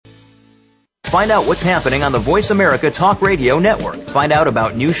Find out what's happening on the Voice America Talk Radio Network. Find out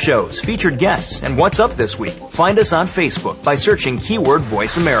about new shows, featured guests, and what's up this week. Find us on Facebook by searching keyword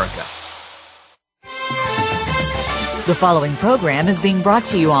Voice America. The following program is being brought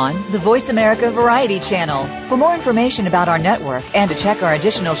to you on the Voice America Variety Channel. For more information about our network and to check our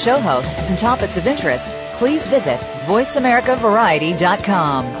additional show hosts and topics of interest, please visit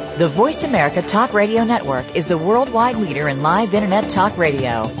voiceamericavariety.com. The Voice America Talk Radio Network is the worldwide leader in live Internet talk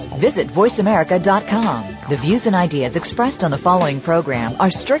radio. Visit voiceamerica.com. The views and ideas expressed on the following program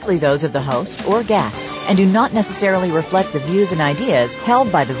are strictly those of the host or guests and do not necessarily reflect the views and ideas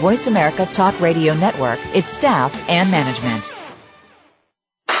held by the Voice America Talk Radio Network, its staff, and management.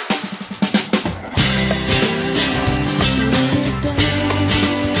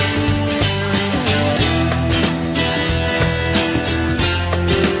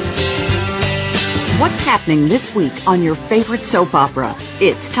 What's happening this week on your favorite soap opera?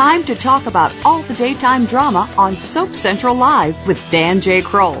 It's time to talk about all the daytime drama on Soap Central Live with Dan J.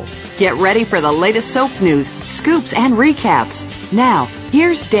 Kroll. Get ready for the latest soap news, scoops, and recaps. Now,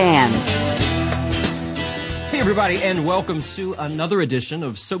 here's Dan. Hey, everybody, and welcome to another edition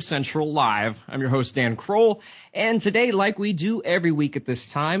of Soap Central Live. I'm your host, Dan Kroll, and today, like we do every week at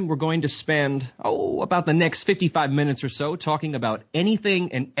this time, we're going to spend, about the next 55 minutes or so talking about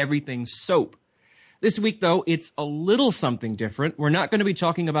anything and everything soap. This week, though, it's a little something different. We're not going to be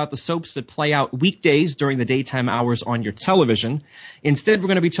talking about the soaps that play out weekdays during the daytime hours on your television. Instead, we're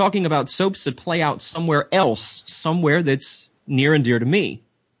going to be talking about soaps that play out somewhere else, somewhere that's near and dear to me,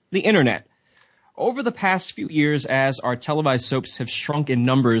 the Internet. Over the past few years, as our televised soaps have shrunk in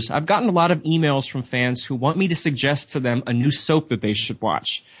numbers, I've gotten a lot of emails from fans who want me to suggest to them a new soap that they should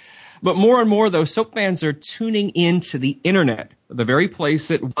watch. But more and more, though, soap fans are tuning in to the Internet, the very place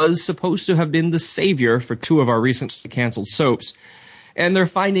that was supposed to have been the savior for two of our recently canceled soaps. And they're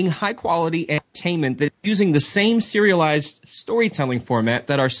finding high-quality entertainment that's using the same serialized storytelling format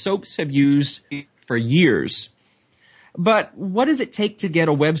that our soaps have used for years. But what does it take to get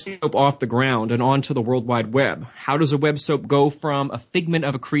a web soap off the ground and onto the World Wide Web? How does a web soap go from a figment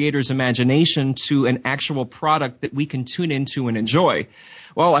of a creator's imagination to an actual product that we can tune into and enjoy?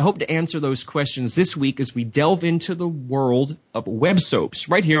 Well, I hope to answer those questions this week as we delve into the world of web soaps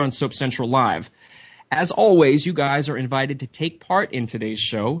right here on Soap Central Live. As always, you guys are invited to take part in today's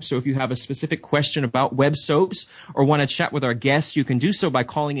show. So if you have a specific question about web soaps or want to chat with our guests, you can do so by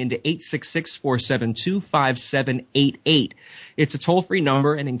calling into 866-472-5788. It's a toll-free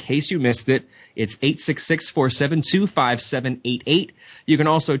number, and in case you missed it, it's 866-472-5788. You can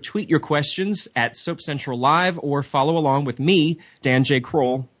also tweet your questions at Soap Central Live or follow along with me, Dan J.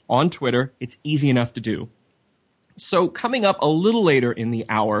 Kroll, on Twitter. It's easy enough to do. So coming up a little later in the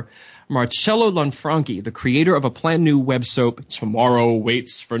hour, Marcello Lanfranchi, the creator of a planned new web soap, Tomorrow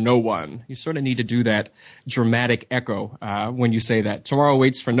Waits for No One. You sort of need to do that dramatic echo when you say that. Tomorrow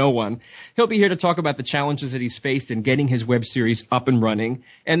Waits for No One. He'll be here to talk about the challenges that he's faced in getting his web series up and running.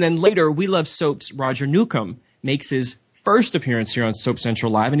 And then later, We Love Soap's Roger Newcomb makes his first appearance here on Soap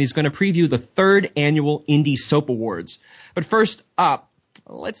Central Live, and he's going to preview the third annual Indie Soap Awards. But first up,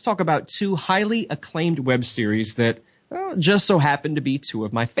 let's talk about two highly acclaimed web series that just so happen to be two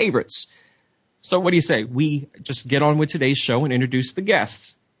of my favorites. So what do you say? We just get on with today's show and introduce the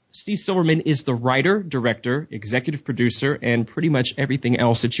guests. Steve Silverman is the writer, director, executive producer, and pretty much everything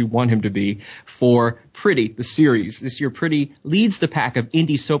else that you want him to be for Pretty, the series. This year, Pretty leads the pack of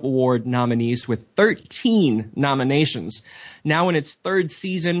Indie Soap Award nominees with 13 nominations. Now in its third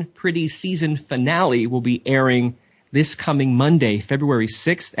season, Pretty's season finale will be airing this coming Monday, February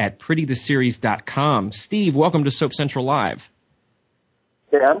 6th at prettytheseries.com. Steve, welcome to Soap Central Live.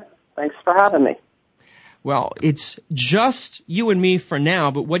 Dan, thanks for having me. Well, it's just you and me for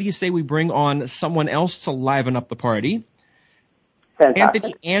now, but what do you say we bring on someone else to liven up the party? Fantastic.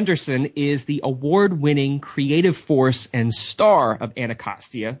 Anthony Anderson is the award-winning creative force and star of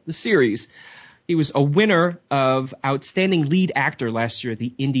Anacostia, the series. He was a winner of Outstanding Lead Actor last year at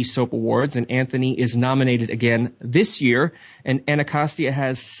the Indie Soap Awards, and Anthony is nominated again this year. And Anacostia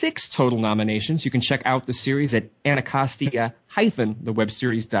has 6 total nominations. You can check out the series at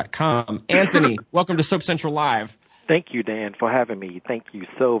Anacostia-thewebseries.com. Anthony, welcome to Soap Central Live. Thank you, Dan, for having me. Thank you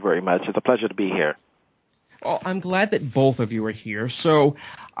so very much. It's a pleasure to be here. Well, I'm glad that both of you are here. So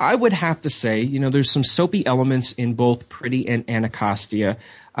I would have to say, there's some soapy elements in both Pretty and Anacostia.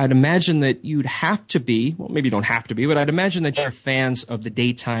 I'd imagine that you'd have to be, well, maybe you don't have to be, but I'd imagine that you're fans of the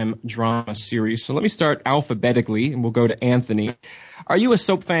daytime drama series. So let me start alphabetically, and we'll go to Anthony. Are you a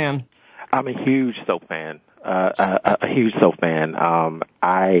soap fan? I'm a huge soap fan. A huge soap fan.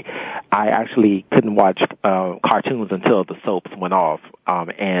 I actually couldn't watch cartoons until the soaps went off.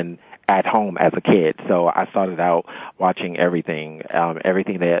 And at home as a kid. So I started out watching everything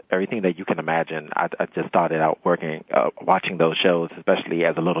that you can imagine. I just started out watching those shows, especially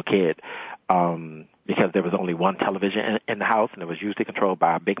as a little kid, because there was only one television in the house, and it was usually controlled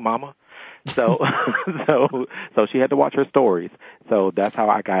by Big Mama. So she had to watch her stories. So that's how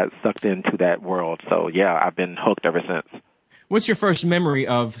I got sucked into that world. So yeah, I've been hooked ever since. What's your first memory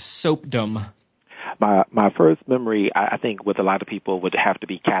of soapdom? My first memory, I think, with a lot of people would have to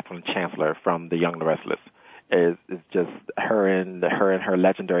be Catherine Chancellor from The Young and the Restless. Is just her and her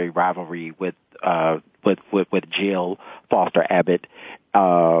legendary rivalry with Jill Foster Abbott,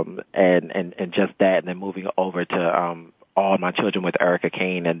 and just that, and then moving over to All My Children with Erica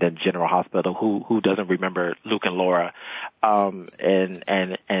Kane, and then General Hospital. Who doesn't remember Luke and Laura? And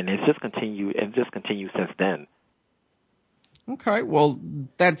it's just continued since then. Okay, well,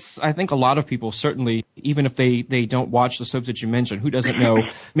 I think a lot of people, certainly, even if they don't watch the soaps that you mentioned, who doesn't know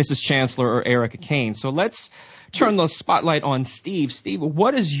Mrs. Chancellor or Erica Kane? So let's turn the spotlight on Steve. Steve,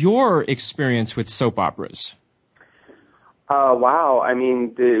 what is your experience with soap operas? Wow. I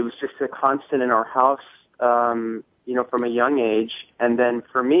mean, it was just a constant in our house, from a young age. And then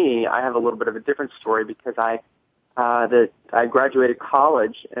for me, I have a little bit of a different story because I graduated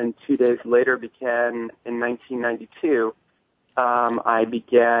college, and 2 days later began, in 1992, I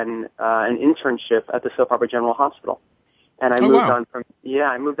began an internship at the soap opera General Hospital, and I moved on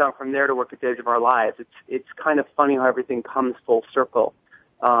from there to work at Days of Our Lives. It's kind of funny how everything comes full circle.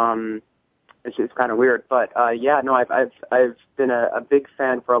 It's just kind of weird, but I've been a big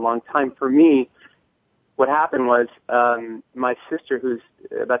fan for a long time. For me, what happened was my sister, who's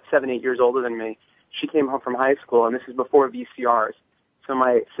about 7-8 years older than me, she came home from high school, and this is before VCRs. So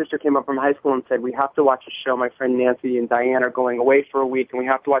my sister came up from high school and said, we have to watch a show. My friend Nancy and Diane are going away for a week, and we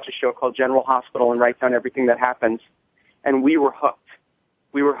have to watch a show called General Hospital and write down everything that happens. And we were hooked.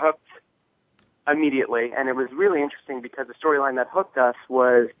 We were hooked immediately, and it was really interesting because the storyline that hooked us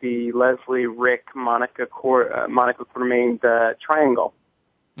was the Leslie, Rick, Monica Quartermain triangle.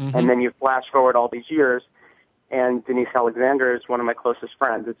 Mm-hmm. And then you flash forward all these years, and Denise Alexander is one of my closest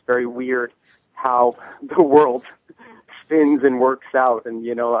friends. It's very weird how the world spins and works out. And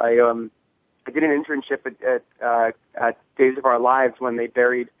I did an internship at Days of Our Lives when they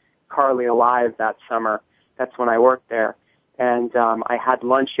buried Carly alive that summer. That's when I worked there. And I had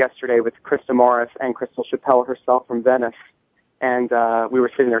lunch yesterday with Krista Morris and Crystal Chappelle herself from Venice, and we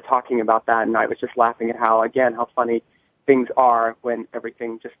were sitting there talking about that, and I was just laughing at how funny things are when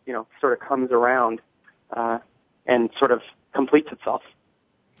everything just sort of comes around and sort of completes itself.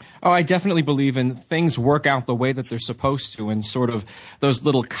 Oh, I definitely believe in things work out the way that they're supposed to, and sort of those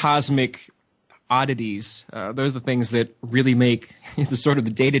little cosmic oddities. Those are the things that really make the sort of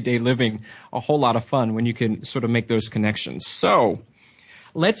the day-to-day living a whole lot of fun when you can sort of make those connections. So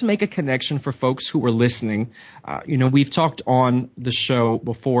let's make a connection for folks who are listening. We've talked on the show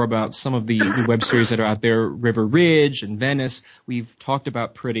before about some of the web series that are out there, River Ridge and Venice. We've talked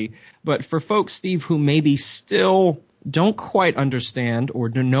about Pretty. But for folks, Steve, who maybe still don't quite understand or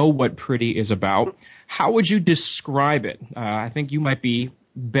don't know what Pretty is about, how would you describe it? I think you might be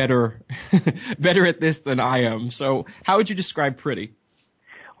better at this than I am. So how would you describe Pretty?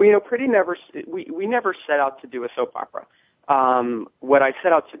 Well, Pretty we never set out to do a soap opera. What I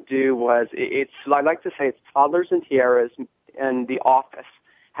set out to do was, I like to say it's Toddlers and Tiaras and The Office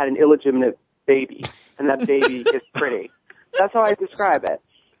had an illegitimate baby, and that baby is Pretty. That's how I describe it.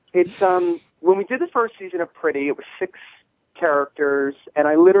 It's, when we did the first season of Pretty, it was 6 characters, and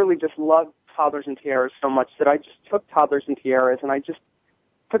I literally just loved Toddlers and Tiaras so much that I just took Toddlers and Tiaras and I just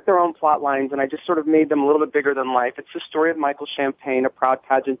took their own plot lines and I just sort of made them a little bit bigger than life. It's the story of Michael Champagne, a proud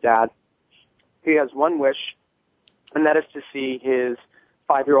pageant dad. He has one wish, and that is to see his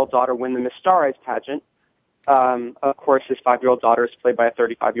 5-year-old daughter win the Miss Star Eyes pageant. Of course, his 5-year-old daughter is played by a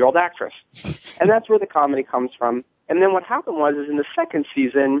 35-year-old actress. And that's where the comedy comes from. And then what happened was in the second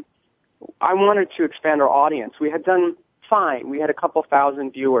season, I wanted to expand our audience. We had done fine. We had a couple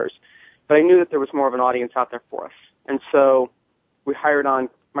thousand viewers. But I knew that there was more of an audience out there for us. And so we hired on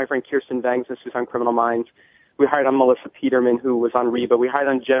my friend Kirsten Bangs, who's on Criminal Minds. We hired on Melissa Peterman, who was on Reba. We hired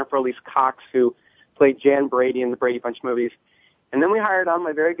on Jennifer Elise Cox, who played Jan Brady in the Brady Bunch movies. And then we hired on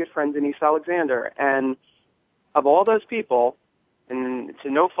my very good friend Denise Alexander. And of all those people, and to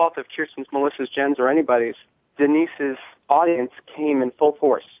no fault of Kirsten's, Melissa's, Jen's, or anybody's, Denise's audience came in full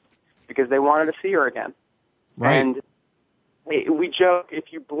force because they wanted to see her again. Right. And we joke,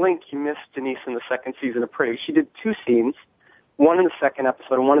 if you blink, you miss Denise in the second season of Pretty. She did 2 scenes, one in the second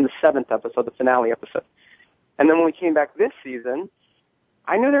episode and one in the 7th episode, the finale episode. And then when we came back this season,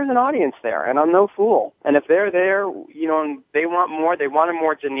 I know there's an audience there, and I'm no fool. And if they're there, and they want more, they wanted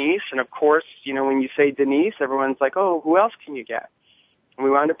more Denise. And of course, when you say Denise, everyone's like, oh, who else can you get? And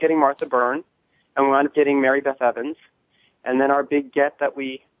we wound up getting Martha Byrne, and we wound up getting Mary Beth Evans. And then our big get that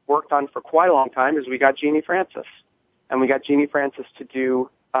we worked on for quite a long time is we got Jeannie Francis. And we got Jeannie Francis to do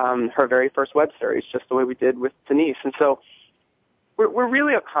her very first web series, just the way we did with Denise. And so we're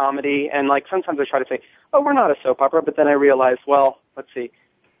really a comedy, and like sometimes I try to say, oh, we're not a soap opera, but then I realize, well, let's see,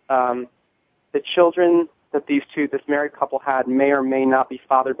 the children that this married couple had may or may not be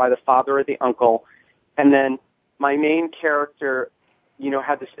fathered by the father or the uncle, and then my main character,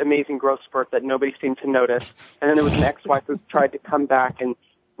 had this amazing growth spurt that nobody seemed to notice, and then there was an ex-wife who tried to come back and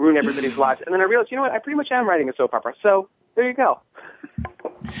ruin everybody's lives, and then I realized, I pretty much am writing a soap opera, so there you go.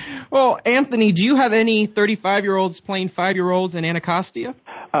 Well, Anthony, do you have any 35-year-olds playing 5-year-olds in Anacostia?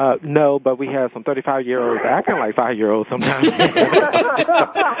 No, but we have some 35-year-olds acting like 5-year-olds sometimes.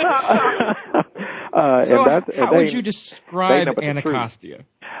 How would you describe Anacostia?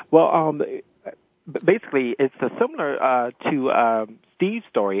 Well, basically, it's similar to Steve's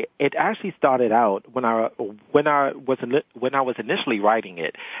story. It actually started out when I was initially writing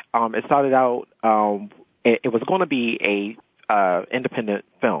it. It started out. It was going to be a independent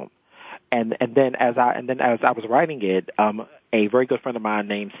film, and then as I was writing it, a very good friend of mine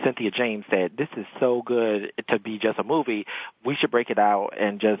named Cynthia James said, "This is so good to be just a movie. We should break it out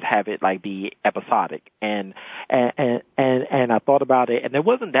and just have it like be episodic." And I thought about it, and there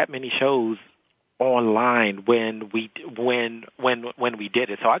wasn't that many shows online when we did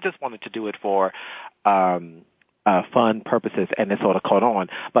it, so I just wanted to do it for fun purposes, and it sort of caught on.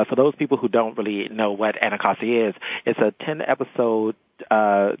 But for those people who don't really know what Anacostia is, it's a 10-episode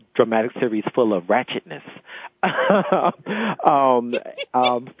dramatic series full of ratchetness.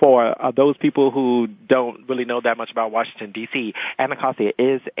 For those people who don't really know that much about Washington, D.C., Anacostia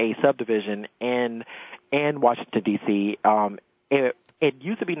is a subdivision in Washington, D.C. It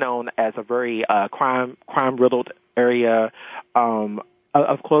used to be known as a very crime-riddled area.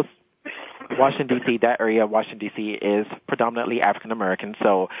 Of course, Washington, D.C., that area of Washington, D.C. is predominantly African-American,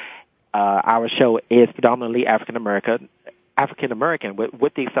 so our show is predominantly African-American,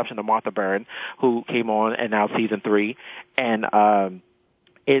 with the exception of Martha Byrne, who came on in now season 3. And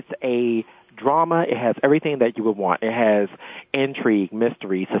it's a drama. It has everything that you would want. It has intrigue,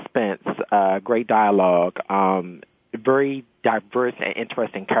 mystery, suspense, great dialogue, very diverse and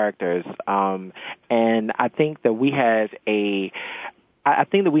interesting characters. And I think that we have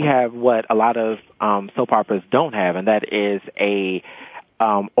what a lot of soap operas don't have, and that is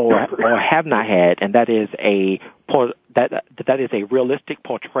or have not had, and that is a realistic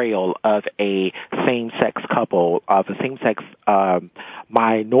portrayal of a same-sex couple, of a same-sex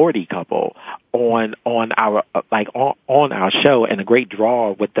minority couple on our show. And a great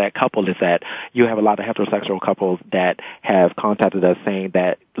draw with that couple is that you have a lot of heterosexual couples that have contacted us saying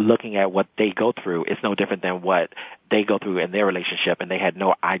that looking at what they go through, it's no different than what they go through in their relationship, and they had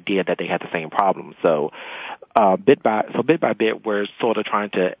no idea that they had the same problem. So bit by bit, we're sort of trying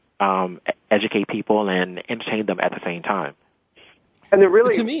to educate people and entertain them at the same time. And then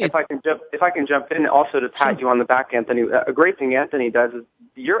really, if I can jump in also to pat you on the back, Anthony, a great thing Anthony does is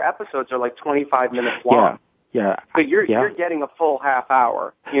your episodes are like 25 minutes long. Yeah. So you're getting a full half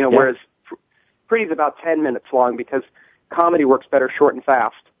hour, whereas Pretty's about 10 minutes long because comedy works better short and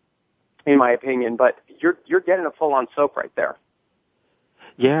fast, in my opinion. But you're getting a full on soap right there.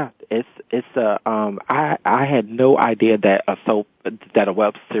 Yeah, I had no idea that a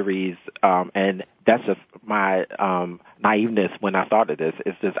web series, and that's just my naiveness when I started this.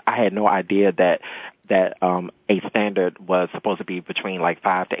 It's just I had no idea that a standard was supposed to be between like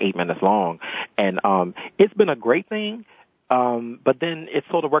 5 to 8 minutes long, and it's been a great thing. But then it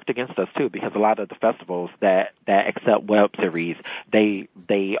sort of worked against us too, because a lot of the festivals that accept web series, they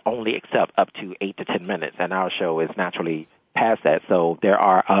only accept up to 8 to 10 minutes, and our show is naturally past that. So there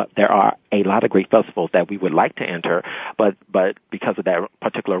are a lot of great festivals that we would like to enter, but because of that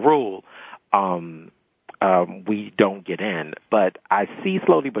particular rule, we don't get in. But I see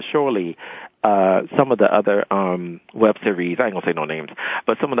slowly but surely some of the other web series, I ain't gonna say no names,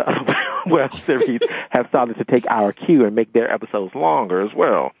 but some of the other web series have started to take our cue and make their episodes longer as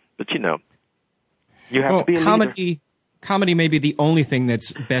well. But you have to be a leader. Comedy may be the only thing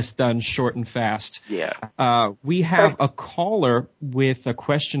that's best done short and fast. Yeah. We have a caller with a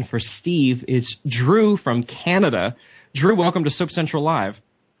question for Steve. It's Drew from Canada. Drew, welcome to Soap Central Live.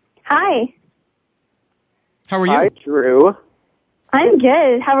 Hi. How are you? Hi, Drew. I'm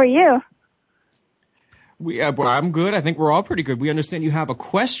good. How are you? I'm good. I think we're all pretty good. We understand you have a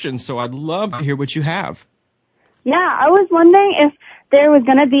question, so I'd love to hear what you have. Yeah, I was wondering if there was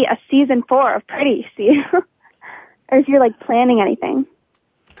going to be a season 4 of Pretty, see? Or if you're, like, planning anything.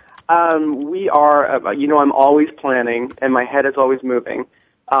 We are, I'm always planning, and my head is always moving.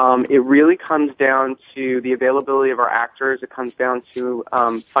 It really comes down to the availability of our actors. It comes down to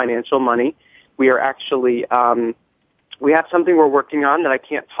financial money. We are actually, we have something we're working on that I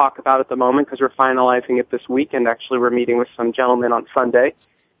can't talk about at the moment because we're finalizing it this week, and actually we're meeting with some gentlemen on Sunday.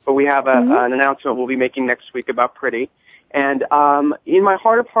 But we have an announcement we'll be making next week about Pretty. And in my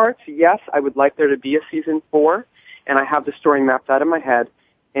heart of hearts, yes, I would like there to be a season 4, and I have the story mapped out in my head,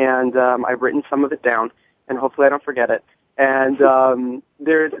 and I've written some of it down, and hopefully I don't forget it. And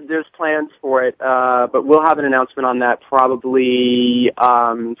there's plans for it, but we'll have an announcement on that probably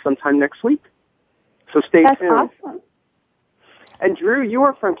sometime next week. So stay tuned. That's awesome. And Drew, you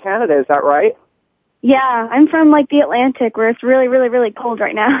are from Canada, is that right? Yeah, I'm from, like, the Atlantic, where it's really, really, really cold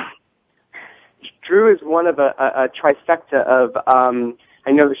right now. Drew is one of a trifecta of,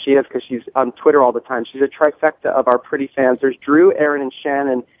 I know that she is because she's on Twitter all the time. She's a trifecta of our Pretty fans. There's Drew, Aaron, and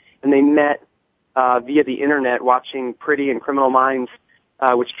Shannon, and they met via the internet watching Pretty and Criminal Minds,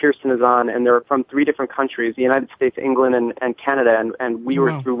 which Kirsten is on, and they're from 3 different countries, the United States, England, and Canada, and we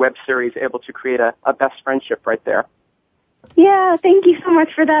were, through web series, able to create a best friendship right there. Yeah, thank you so much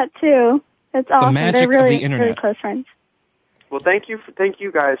for that, too. That's awesome. The magic They're really, of the internet. really close friends. Well, thank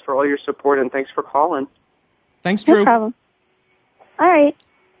you guys for all your support, and thanks for calling. Thanks, Drew. No problem. All right.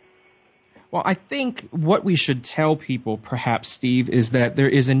 Well, I think what we should tell people, perhaps, Steve, is that there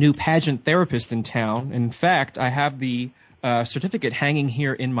is a new pageant therapist in town. In fact, I have the certificate hanging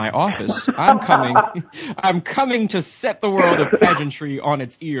here in my office. I'm coming to set the world of pageantry on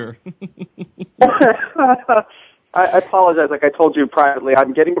its ear. I apologize. Like I told you privately,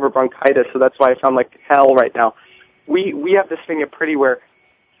 I'm getting over bronchitis, so that's why I sound like hell right now. We have this thing at Pretty where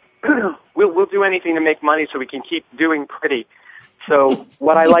we'll do anything to make money so we can keep doing Pretty. So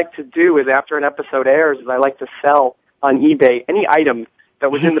what I like to do is after an episode airs is I like to sell on eBay any item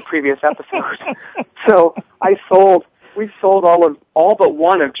that was in the previous episode. So we sold all but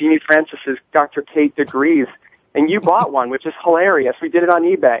one of Jeannie Francis's Dr. Kate degrees, and you bought one, which is hilarious. We did it on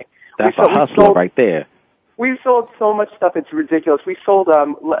eBay. That's a hustler right there. We sold so much stuff, it's ridiculous. We sold,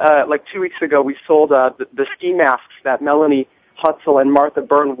 like 2 weeks ago, we sold the ski masks that Melanie Hutzel and Martha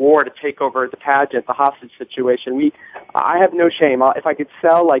Byrne wore to take over the pageant, the hostage situation. I have no shame. If I could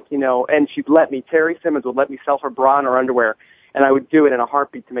sell, and she'd let me, Terry Simmons would let me sell her bra and her underwear, and I would do it in a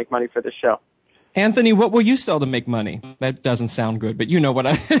heartbeat to make money for the show. Anthony, what will you sell to make money? That doesn't sound good, but you know what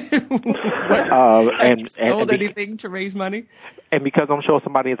I... sold anything to raise money? And because I'm sure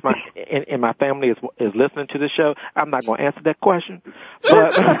somebody in my family is listening to this show, I'm not going to answer that question.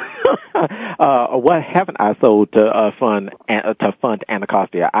 But what haven't I sold to fund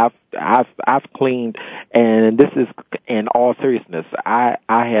Anacostia? I've cleaned, and this is in all seriousness. I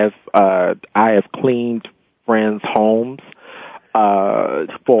have cleaned friends' homes.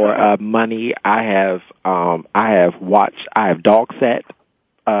 For money, I have dog sat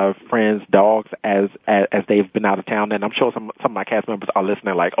friends' dogs as they've been out of town, and I'm sure some of my cast members are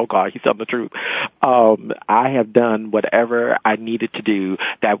listening like, oh God, he's telling the truth. I have done whatever I needed to do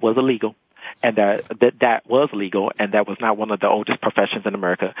that was illegal, and that was legal, and that was not one of the oldest professions in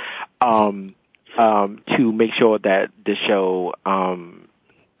America, to make sure that the show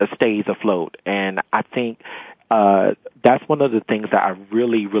stays afloat. And I think that's one of the things that I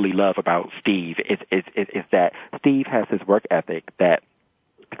really, really love about Steve is that Steve has his work ethic that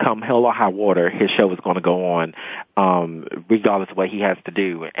come hell or high water, his show is going to go on, regardless of what he has to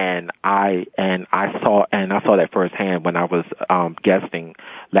do. And I saw that firsthand when I was guesting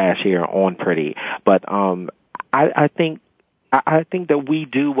last year on Pretty. But I think that we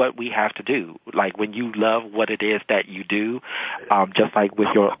do what we have to do. Like when you love what it is that you do, just like with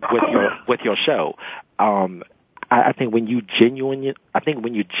your show. I think when you genuinely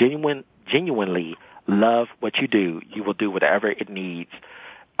love what you do, you will do whatever it needs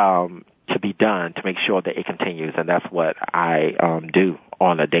to be done to make sure that it continues, and that's what I do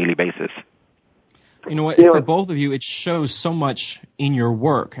on a daily basis. You know what? For both of you, it shows so much in your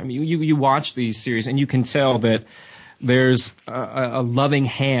work. I mean, you watch these series, and you can tell that there's a loving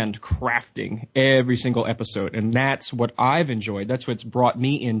hand crafting every single episode, and that's what I've enjoyed. That's what's brought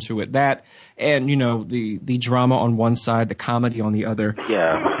me into it. That and the drama on one side, the comedy on the other.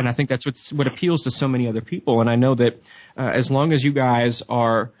 Yeah. And I think that's what appeals to so many other people. And I know that as long as you guys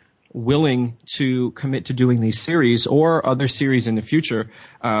are willing to commit to doing these series or other series in the future,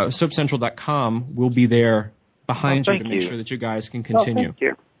 SoapCentral.com will be there behind you to make sure that you guys can continue.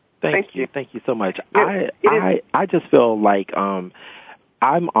 Thank you. Thank you so much. I just feel like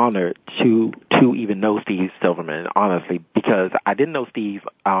I'm honored to even know Steve Silverman, honestly, because I didn't know Steve.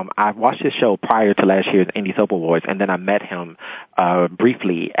 I watched his show prior to last year's Indie Soap Awards, and then I met him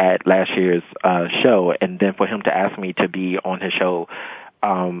briefly at last year's show, and then for him to ask me to be on his show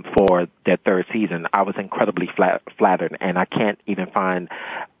for their third season, I was incredibly flattered, and I can't even find.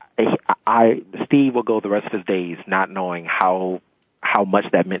 Steve will go the rest of his days not knowing how much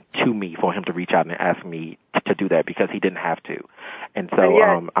that meant to me for him to reach out and ask me to do that, because he didn't have to. And so,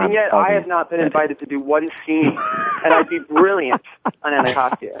 and yet I have not been invited to do one scene, and I'd be brilliant on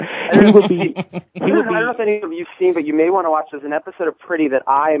Anacostia. I don't know if any of you've seen, but you may want to watch. There's an episode of Pretty that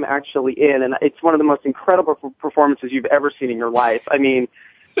I am actually in, and it's one of the most incredible performances you've ever seen in your life. I mean,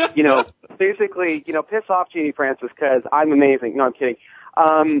 basically, piss off Jeannie Francis, because I'm amazing. No, I'm kidding.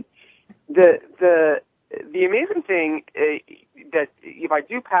 The amazing thing that if I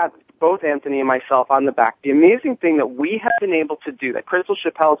do pat both Anthony and myself on the back, the amazing thing that we have been able to do, that Crystal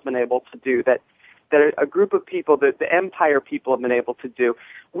Chappelle's been able to do, that a group of people, that the Empire people have been able to do,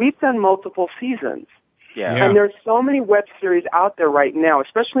 we've done multiple seasons. Yeah. And there's so many web series out there right now,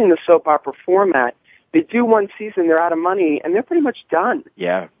 especially in the soap opera format. They do one season, they're out of money, and they're pretty much done.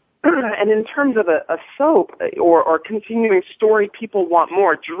 Yeah. And in terms of a soap or continuing story, people want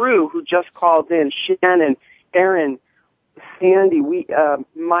more. Drew, who just called in, Shannon, Aaron, Sandy,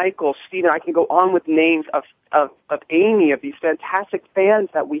 Michael, Stephen, I can go on with names of Amy, of these fantastic fans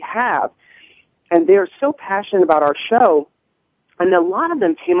that we have. And they're so passionate about our show. And a lot of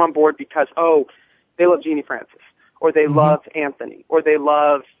them came on board because, they love Jeannie Francis, or they love Anthony, or they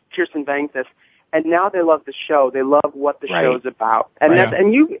love Kirsten Vankness. And now they love the show. They love what the show's about. And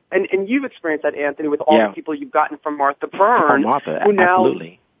and you've experienced that, Anthony, with all the people you've gotten from Martha Byrne, who now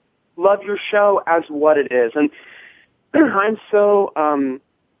love your show as what it is. And I'm so,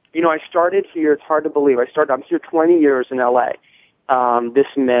 I started here. It's hard to believe. I'm here 20 years in L.A. This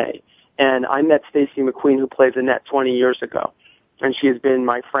May, and I met Stacey McQueen, who plays Annette, 20 years ago, and she has been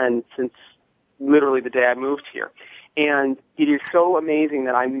my friend since literally the day I moved here. And it is so amazing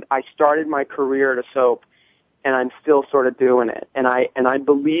that I started my career at a soap, and I'm still sort of doing it. And I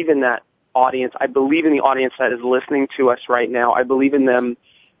believe in that audience. I believe in the audience that is listening to us right now. I believe in them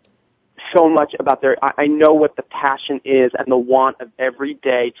so much about I know what the passion is and the want of every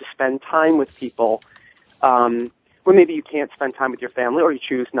day to spend time with people. Well, maybe you can't spend time with your family, or you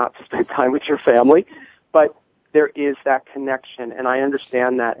choose not to spend time with your family, but there is that connection, and I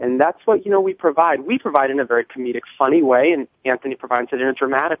understand that, and that's what, we provide. We provide in a very comedic, funny way, and Anthony provides it in a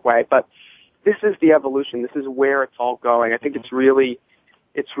dramatic way, but this is the evolution. This is where it's all going. I think it's really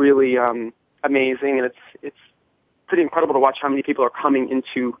amazing, and it's pretty incredible to watch how many people are coming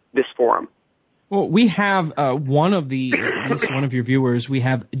into this forum. Well, we have at least one of your viewers, we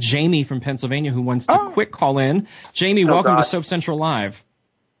have Jamie from Pennsylvania who wants to quick call in. Jamie, welcome to Soap Central Live.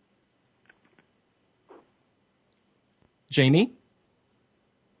 Jamie?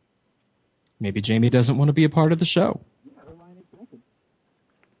 Maybe Jamie doesn't want to be a part of the show.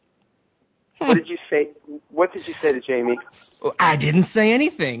 What did you say? What did you say to Jamie? I didn't say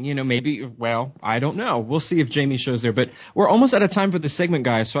anything. I don't know. We'll see if Jamie shows there. But we're almost out of time for the segment,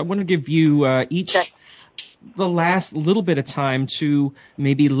 guys. So I want to give you each the last little bit of time to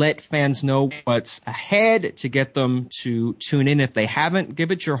maybe let fans know what's ahead, to get them to tune in if they haven't.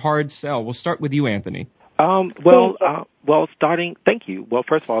 Give it your hard sell. We'll start with you, Anthony. Thank you. Well,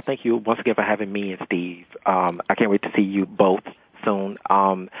 first of all, thank you once again for having me and Steve. I can't wait to see you both soon.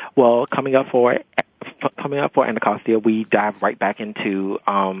 Coming up for Anacostia, we dive right back into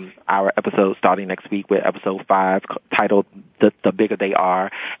our episode starting next week with episode 5, titled The Bigger They Are.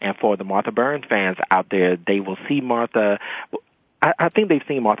 And for the Martha Byrne fans out there, they will see Martha. I think they've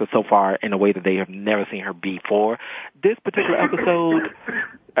seen Martha so far in a way that they have never seen her before. This particular episode,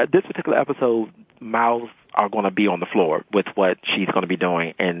 mouths are going to be on the floor with what she's going to be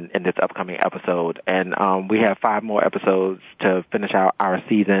doing in this upcoming episode. And we have 5 more episodes to finish out our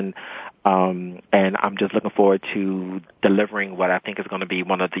season. And I'm just looking forward to delivering what I think is going to be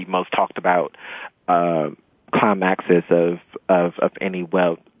one of the most talked about climaxes of any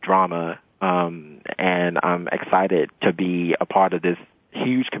web drama. And I'm excited to be a part of this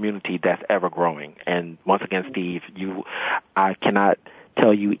huge community that's ever growing. And once again, Steve, I cannot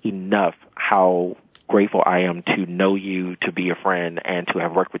tell you enough how grateful I am to know you, to be a friend, and to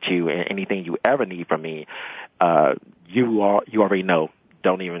have worked with you. And anything you ever need from me, you already know.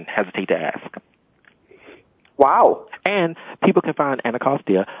 Don't even hesitate to ask. Wow. And people can find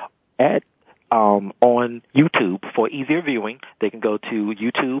Anacostia at on YouTube for easier viewing. They can go to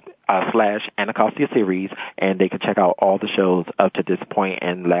YouTube /Anacostia series, and they can check out all the shows up to this point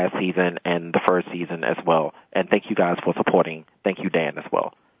in last season and the first season as well. And thank you guys for supporting. Thank you, Dan, as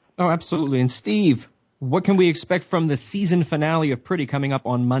well. Oh, absolutely. And Steve, what can we expect from the season finale of Pretty coming up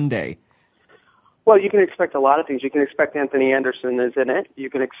on Monday? Well, you can expect a lot of things. You can expect Anthony Anderson is in it. You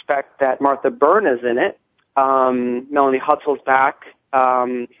can expect that Martha Byrne is in it. Melanie Hutzel's back.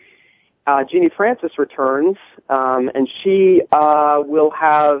 Jeannie Francis returns, and she will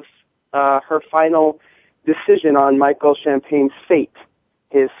have her final decision on Michael Champagne's fate,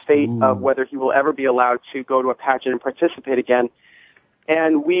 his fate of whether he will ever be allowed to go to a pageant and participate again.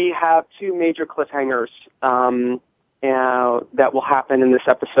 And we have two major cliffhangers that will happen in this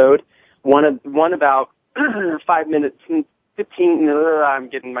episode. One about 5 minutes, 15, I'm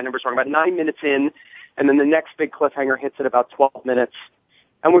getting my numbers wrong, about 9 minutes in, and then the next big cliffhanger hits at about 12 minutes.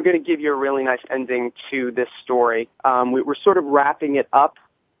 And we're going to give you a really nice ending to this story. We're sort of wrapping it up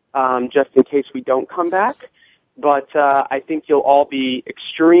just in case we don't come back. But I think you'll all be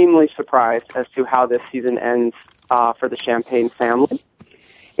extremely surprised as to how this season ends for the Champagne family.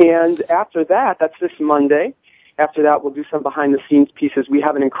 And after that, that's this Monday. After that, we'll do some behind-the-scenes pieces. We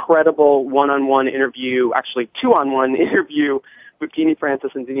have an incredible one-on-one interview, actually two-on-one interview with Jeannie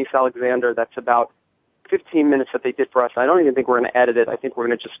Francis and Denise Alexander. That's about 15 minutes that they did for us. I don't even think we're going to edit it. I think we're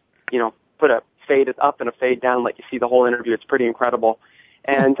going to just, put a fade up and a fade down, let you see the whole interview. It's pretty incredible.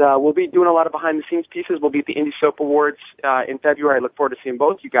 And we'll be doing a lot of behind-the-scenes pieces. We'll be at the Indie Soap Awards in February. I look forward to seeing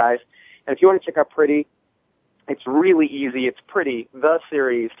both you guys. And if you want to check out Pretty, it's really easy. It's Pretty,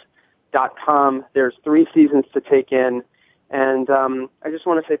 theseries.com. There's 3 seasons to take in. And I just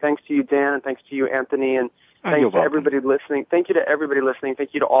want to say thanks to you, Dan, and thanks to you, Anthony, and thanks to everybody listening. Thank you to everybody listening.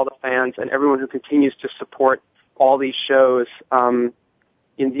 Thank you to all the fans and everyone who continues to support all these shows. The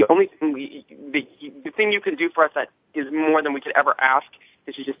only thing the thing you can do for us that is more than we could ever ask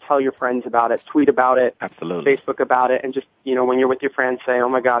is you just tell your friends about it, tweet about it, absolutely, Facebook about it, and just, when you're with your friends, say, oh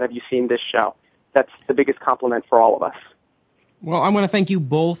my God, have you seen this show? That's the biggest compliment for all of us. Well, I want to thank you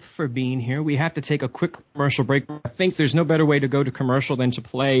both for being here. We have to take a quick commercial break. I think there's no better way to go to commercial than to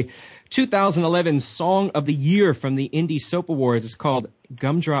play 2011's Song of the Year from the Indie Soap Awards. It's called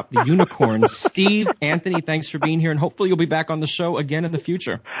Gumdrop the Unicorn. Steve, Anthony, thanks for being here, and hopefully you'll be back on the show again in the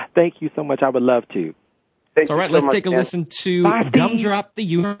future. Thank you so much. I would love to. All right, let's take a listen to Gumdrop the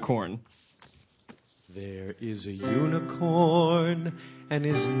Unicorn. There is a unicorn, and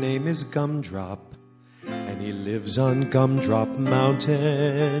his name is Gumdrop. And he lives on Gumdrop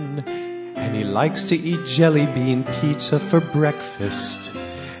Mountain, and he likes to eat jelly bean pizza for breakfast,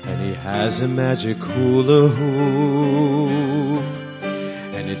 and he has a magic hula hoop,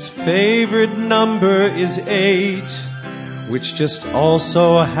 and its favorite number is 8, which just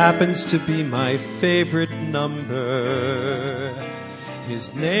also happens to be my favorite number.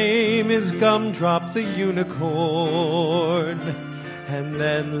 His name is Gumdrop the Unicorn. And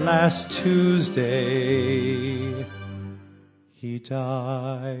then last Tuesday, he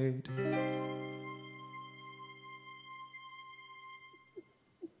died.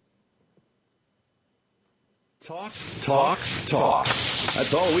 Talk, talk, talk.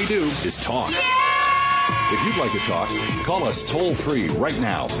 That's all we do is talk. If you'd like to talk, call us toll-free right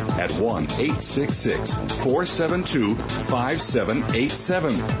now at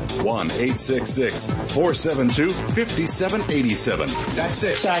 1-866-472-5787. 1-866-472-5787. That's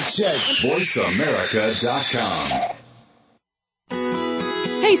it.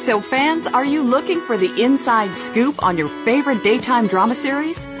 VoiceAmerica.com. Hey, soap fans, are you looking for the inside scoop on your favorite daytime drama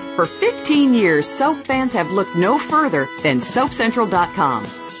series? For 15 years, soap fans have looked no further than SoapCentral.com.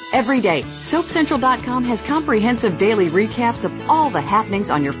 Every day, SoapCentral.com has comprehensive daily recaps of all the happenings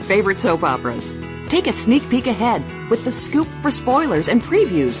on your favorite soap operas. Take a sneak peek ahead with the scoop for spoilers and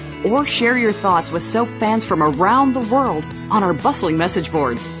previews, or share your thoughts with soap fans from around the world on our bustling message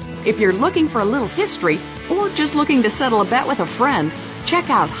boards. If you're looking for a little history, or just looking to settle a bet with a friend, check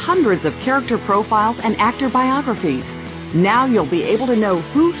out hundreds of character profiles and actor biographies. Now you'll be able to know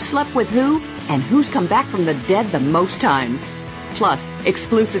who slept with who and who's come back from the dead the most times. Plus,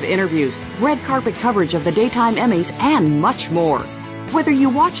 exclusive interviews, red carpet coverage of the daytime Emmys, and much more. Whether you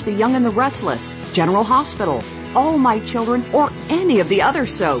watch The Young and the Restless, General Hospital, All My Children, or any of the other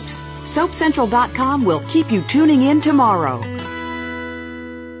soaps, SoapCentral.com will keep you tuning in tomorrow.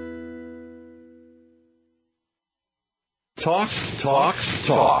 Talk, talk,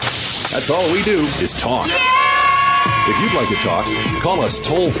 talk. That's all we do is talk. If you'd like to talk, call us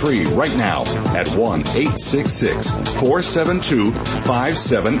toll-free right now at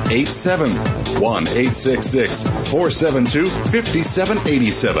 1-866-472-5787.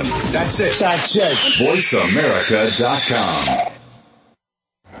 1-866-472-5787. That's it. VoiceAmerica.com.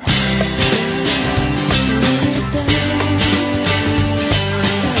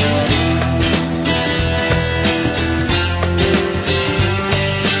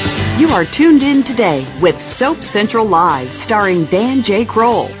 You are tuned in today with Soap Central Live, starring Dan J.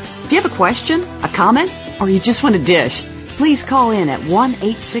 Kroll. Do you have a question, a comment, or you just want a dish? Please call in at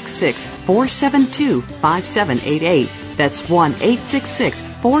 1-866-472-5788. That's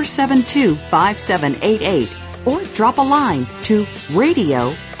 1-866-472-5788. Or drop a line to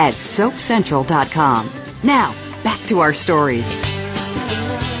radio@soapcentral.com. Now, back to our stories.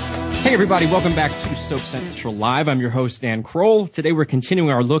 Hey everybody, welcome back to Soap Central Live. I'm your host, Dan Kroll. Today we're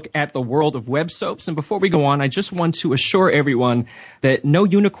continuing our look at the world of web soaps. And before we go on, I just want to assure everyone that no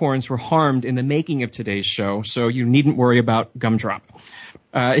unicorns were harmed in the making of today's show, so you needn't worry about Gumdrop.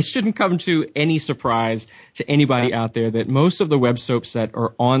 It shouldn't come to any surprise to anybody out there that most of the web soaps that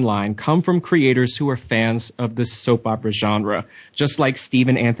are online come from creators who are fans of the soap opera genre, just like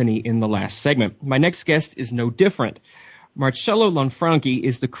Stephen Anthony in the last segment. My next guest is no different. Marcello Lanfranchi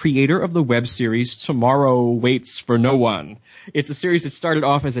is the creator of the web series Tomorrow Waits for No One. It's a series that started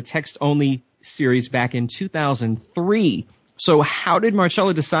off as a text-only series back in 2003. So how did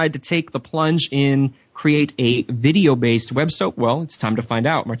Marcello decide to take the plunge and create a video-based web soap? Well, it's time to find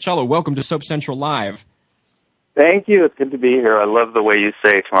out. Marcello, welcome to Soap Central Live. Thank you. It's good to be here. I love the way you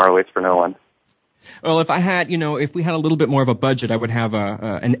say Tomorrow Waits for No One. Well, if we had a little bit more of a budget, I would have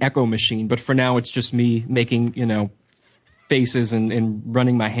an echo machine. But for now, it's just me making, faces and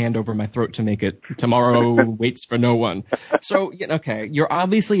running my hand over my throat to make it Tomorrow Waits for No One. So, okay, you're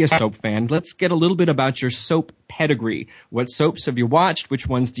obviously a soap fan. Let's get a little bit about your soap pedigree. What soaps have you watched? Which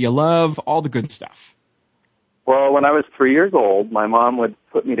ones do you love? All the good stuff. Well, when I was 3 years old, my mom would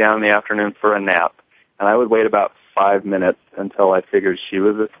put me down in the afternoon for a nap, and I would wait about 5 minutes until I figured she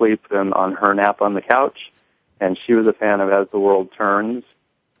was asleep and on her nap on the couch, and she was a fan of As the World Turns.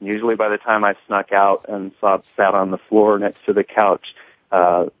 Usually by the time I snuck out and sat on the floor next to the couch,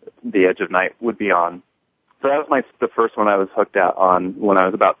 The Edge of Night would be on. So that was the first one I was hooked out on when I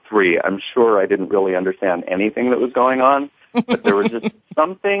was about 3. I'm sure I didn't really understand anything that was going on, but there was just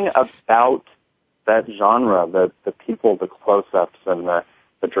something about that genre, the people, the close-ups, and the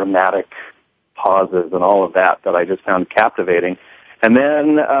dramatic pauses and all of that I just found captivating. And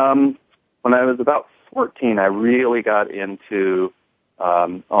then when I was about 14, I really got into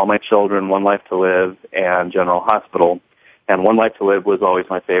All My Children, One Life to Live, and General Hospital. And One Life to Live was always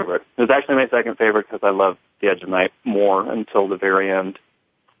my favorite. It was actually my second favorite because I loved The Edge of Night more until the very end.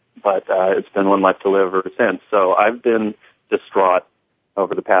 But it's been One Life to Live ever since. So I've been distraught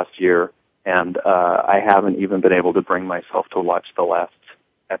over the past year, and I haven't even been able to bring myself to watch the last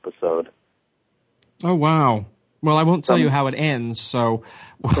episode. Oh, wow. Well, I won't tell you how it ends, so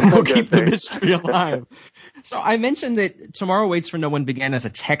we'll keep the mystery alive. So I mentioned that Tomorrow Waits for No One began as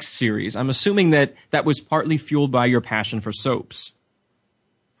a text series. I'm assuming that was partly fueled by your passion for soaps.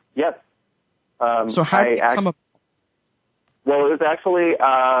 Yes. So how did it come up? Well, it was actually,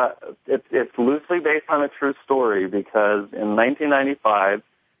 it's loosely based on a true story because in 1995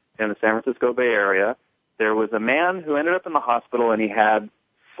 in the San Francisco Bay Area, there was a man who ended up in the hospital and he had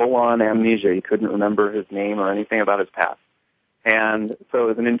full-on amnesia. He couldn't remember his name or anything about his past. And so it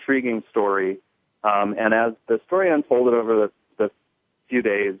was an intriguing story. And as the story unfolded over the few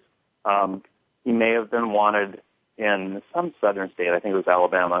days, he may have been wanted in some southern state, I think it was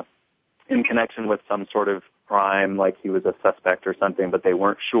Alabama, in connection with some sort of crime, like he was a suspect or something, but they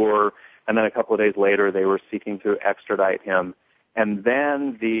weren't sure. And then a couple of days later, they were seeking to extradite him. And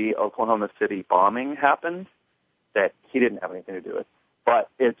then the Oklahoma City bombing happened that he didn't have anything to do with. But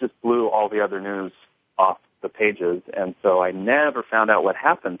it just blew all the other news off the pages. And so I never found out what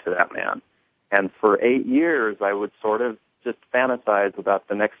happened to that man. And for 8 years, I would sort of just fantasize about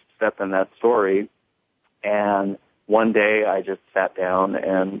the next step in that story. And one day, I just sat down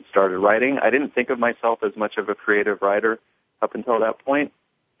and started writing. I didn't think of myself as much of a creative writer up until that point.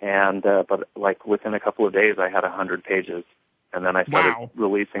 And but like within a couple of days, I had 100 pages. And then I started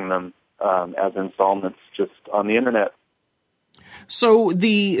releasing them as installments just on the internet. So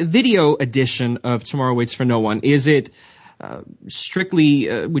the video edition of Tomorrow Waits for No One, is it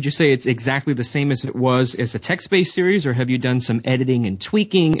strictly, would you say it's exactly the same as it was as the text-based series, or have you done some editing and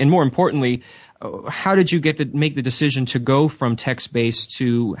tweaking? And more importantly, how did you make the decision to go from text-based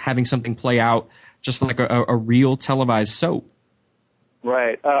to having something play out just like a real televised soap?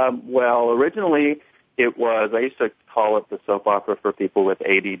 Right. Well, originally I used to call it the soap opera for people with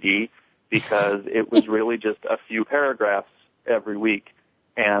ADD because it was really just a few paragraphs every week.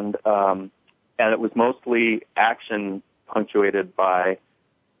 And it was mostly action punctuated by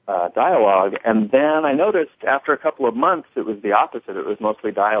dialogue. And then I noticed after a couple of months it was the opposite. It was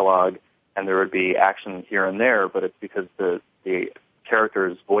mostly dialogue, and there would be action here and there, but it's because the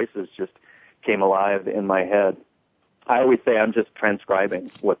characters' voices just came alive in my head. I always say I'm just transcribing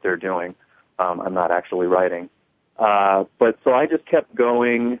what they're doing. I'm not actually writing. But so I just kept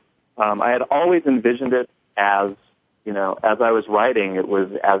going. I had always envisioned it as, as I was writing, it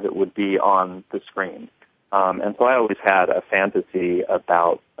was as it would be on the screen. And so I always had a fantasy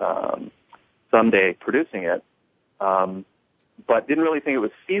about someday producing it, but didn't really think it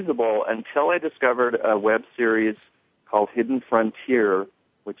was feasible until I discovered a web series called Hidden Frontier,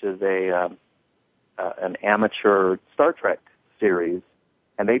 which is an amateur Star Trek series,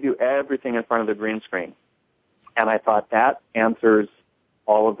 and they do everything in front of the green screen. And I thought that answers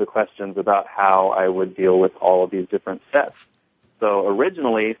all of the questions about how I would deal with all of these different sets. So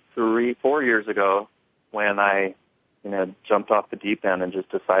originally, 3-4 years ago, when I, jumped off the deep end and just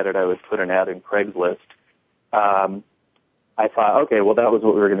decided I would put an ad in Craigslist, I thought, okay, well, that was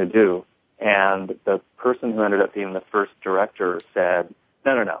what we were going to do. And the person who ended up being the first director said,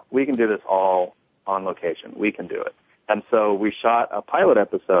 no, we can do this all on location. We can do it. And so we shot a pilot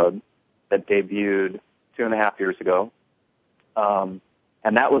episode that debuted 2.5 years ago.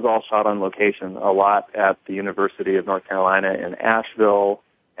 And that was all shot on location, a lot at the University of North Carolina in Asheville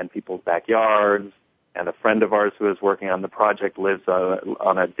and people's backyards. And a friend of ours who was working on the project lives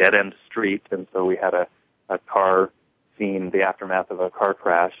on a dead-end street, and so we had a car scene, the aftermath of a car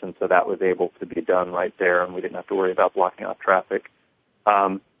crash, and so that was able to be done right there, and we didn't have to worry about blocking off traffic.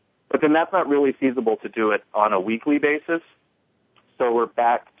 But then that's not really feasible to do it on a weekly basis, so we're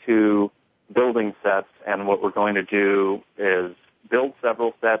back to building sets, and what we're going to do is build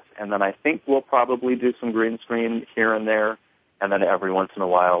several sets, and then I think we'll probably do some green screen here and there, and then every once in a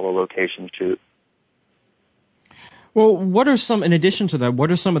while a location shoot. Well, in addition to that, what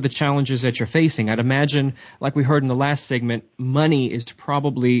are some of the challenges that you're facing? I'd imagine, like we heard in the last segment, money is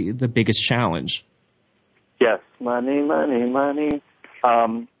probably the biggest challenge. Yes, money.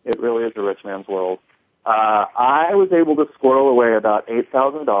 It really is a rich man's world. I was able to squirrel away about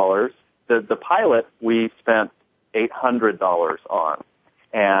 $8,000. The pilot we spent $800 on.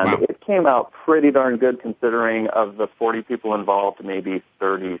 And wow. It came out pretty darn good considering of the 40 people involved, maybe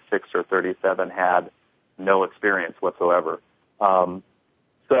 36 or 37 had no experience whatsoever.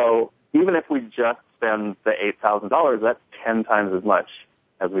 So even if we just spend the $8,000, that's 10 times as much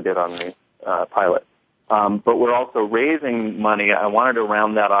as we did on the pilot. But we're also raising money. I wanted to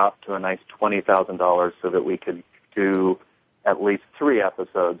round that off to a nice $20,000 so that we could do at least 3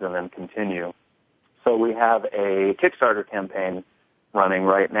 episodes and then continue. So we have a Kickstarter campaign running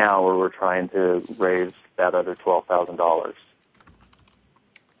right now where we're trying to raise that other $12,000.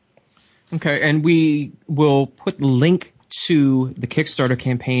 Okay, and we will put the link to the Kickstarter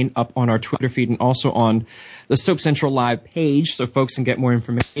campaign up on our Twitter feed and also on the Soap Central Live page so folks can get more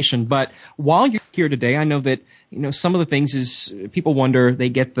information. But while you're here today, I know that, some of the things is people wonder, they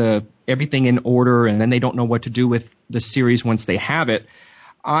get everything in order and then they don't know what to do with the series once they have it.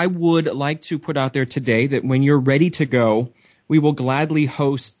 I would like to put out there today that when you're ready to go, we will gladly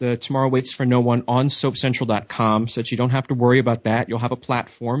host the Tomorrow Waits for No One on SoapCentral.com so that you don't have to worry about that. You'll have a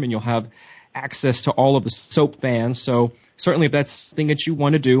platform and you'll have access to all of the soap fans. So certainly if that's something that you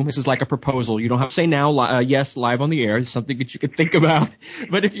want to do, this is like a proposal. You don't have to say now, yes, live on the air. It's something that you could think about.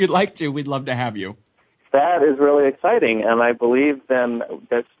 But if you'd like to, we'd love to have you. That is really exciting. And I believe then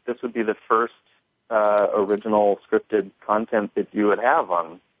this would be the first original scripted content that you would have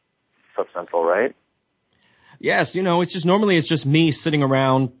on Soap Central, right? Yes, it's just me sitting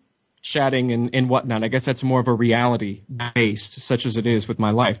around chatting and whatnot. I guess that's more of a reality-based, such as it is with my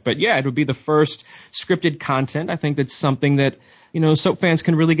life. But yeah, it would be the first scripted content. I think that's something that, soap fans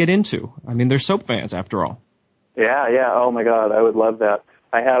can really get into. I mean, they're soap fans after all. Yeah. Oh my God, I would love that.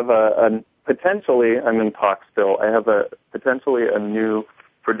 I have potentially, I'm in talks still, I have potentially a new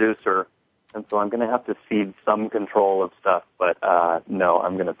producer. And so I'm going to have to cede some control of stuff, but no,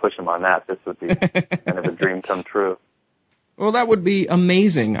 I'm going to push him on that. This would be kind of a dream come true. Well, that would be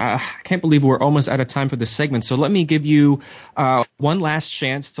amazing. I can't believe we're almost out of time for this segment. So let me give you one last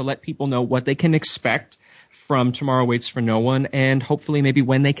chance to let people know what they can expect from Tomorrow Waits for No One and hopefully maybe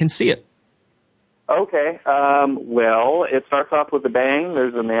when they can see it. Okay. Well, it starts off with a bang.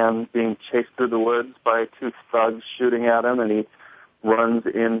 There's a man being chased through the woods by 2 thugs shooting at him, and he runs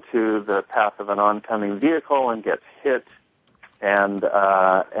into the path of an oncoming vehicle and gets hit, and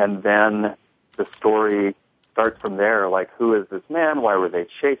then the story starts from there. Like, who is this man? Why were they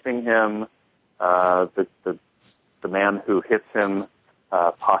chasing him? The man who hits him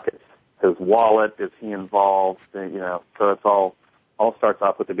pockets his wallet. Is he involved? So it's all starts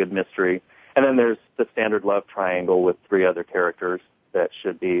off with a good mystery. And then there's the standard love triangle with 3 other characters that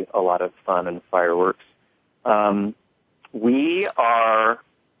should be a lot of fun and fireworks. We are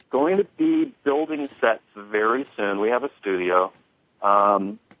going to be building sets very soon. We have a studio.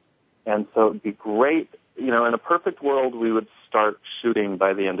 And so it'd be great. In a perfect world, we would start shooting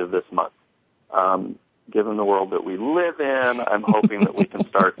by the end of this month. Given the world that we live in, I'm hoping that we can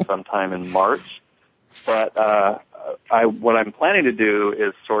start sometime in March. But what I'm planning to do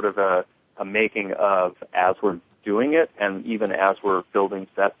is sort of a making of as we're doing it, and even as we're building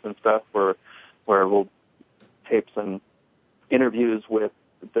sets and stuff, where we'll tape some interviews with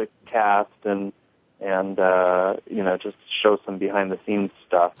the cast and just show some behind the scenes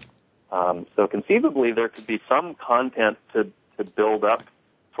stuff. So conceivably, there could be some content to build up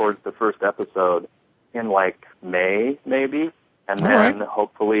towards the first episode in like May, maybe, and then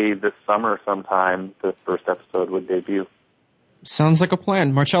hopefully this summer sometime the first episode would debut. Sounds like a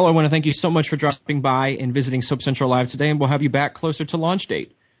plan. Marcello, I want to thank you so much for dropping by and visiting Soap Central Live today, and we'll have you back closer to launch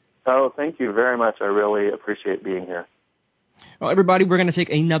date. Oh, thank you very much. I really appreciate being here. Well, everybody, we're going to take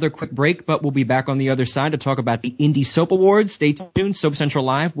another quick break, but we'll be back on the other side to talk about the Indie Soap Awards. Stay tuned. Soap Central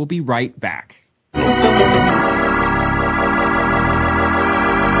Live. We'll be right back.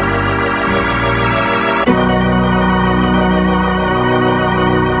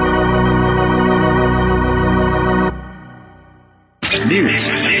 News,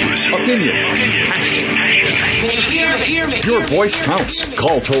 opinion, your voice counts.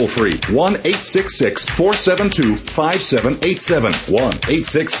 Call toll free 1-866-472-5787.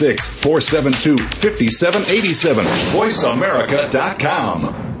 1-866-472-5787.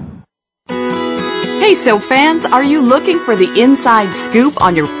 VoiceAmerica.com. Hey, soap fans, are you looking for the inside scoop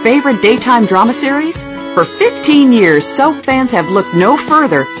on your favorite daytime drama series? For 15 years, soap fans have looked no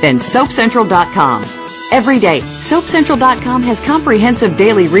further than SoapCentral.com. Every day, SoapCentral.com has comprehensive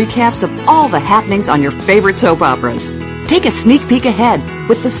daily recaps of all the happenings on your favorite soap operas. Take a sneak peek ahead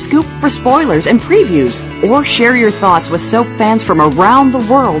with the scoop for spoilers and previews, or share your thoughts with soap fans from around the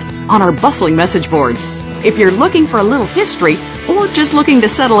world on our bustling message boards. If you're looking for a little history, or just looking to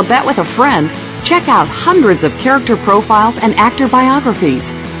settle a bet with a friend, check out hundreds of character profiles and actor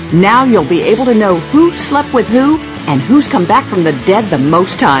biographies. Now you'll be able to know who slept with who and who's come back from the dead the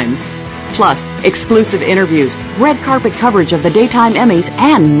most times. Plus, exclusive interviews, red carpet coverage of the daytime Emmys,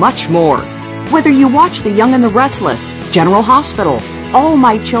 and much more. Whether you watch The Young and the Restless, General Hospital, All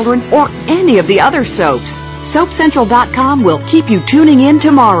My Children, or any of the other soaps, SoapCentral.com will keep you tuning in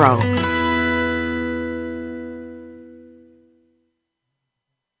tomorrow.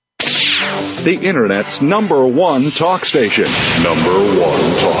 The Internet's number one talk station.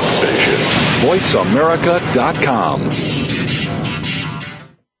 VoiceAmerica.com.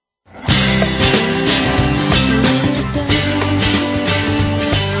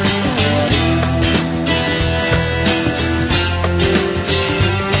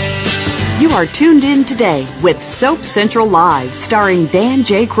 You are tuned in today with Soap Central Live, starring Dan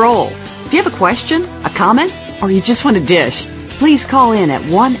J. Kroll. Do you have a question, a comment, or you just want to dish? Please call in at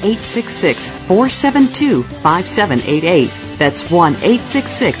 1-866-472-5788. That's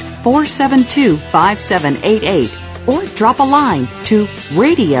 1-866-472-5788. Or drop a line to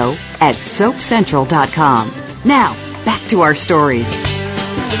radio@soapcentral.com. Now, back to our stories.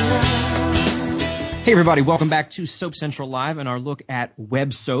 Hey everybody, welcome back to Soap Central Live and our look at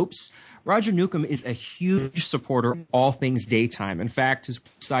web soaps. Roger Newcomb is a huge supporter of all things daytime. In fact, his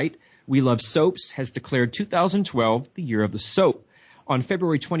website, We Love Soaps, has declared 2012 the year of the soap. On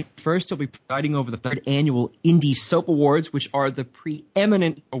February 21st, he'll be presiding over the 3rd annual Indie Soap Awards, which are the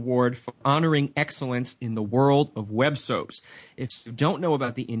preeminent award for honoring excellence in the world of web soaps. If you don't know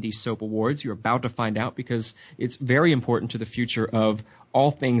about the Indie Soap Awards, you're about to find out because it's very important to the future of all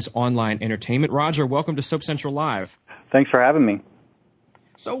things online entertainment. Roger, welcome to Soap Central Live. Thanks for having me.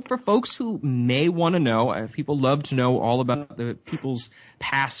 So for folks who may want to know, people love to know all about the people's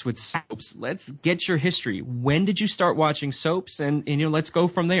past with soaps. Let's get your history. When did you start watching soaps? And let's go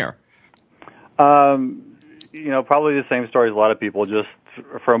from there. Probably the same story as a lot of people, just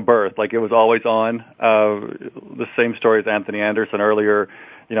from birth. Like, it was always on. The same story as Anthony Anderson earlier.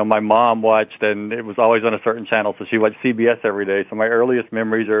 My mom watched, and it was always on a certain channel, so she watched CBS every day. So my earliest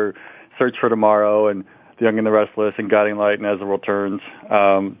memories are Search for Tomorrow and The Young and the Restless and Guiding Light and As the World Turns.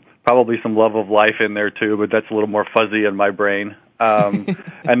 Probably some Love of Life in there too, but that's a little more fuzzy in my brain.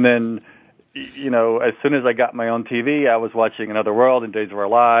 And then as soon as I got my own TV, I was watching Another World and Days of Our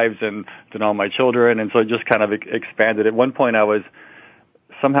Lives and All My Children, and so it just kind of expanded. At one point, I was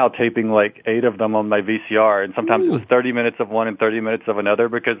somehow taping like 8 of them on my VCR, and sometimes it was 30 minutes of one and 30 minutes of another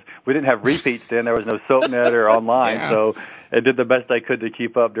because we didn't have repeats then. There was no SoapNet or online, so I did the best I could to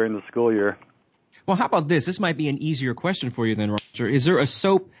keep up during the school year. Well, how about this? This might be an easier question for you then, Roger. Is there a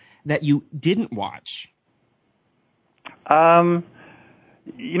soap that you didn't watch? As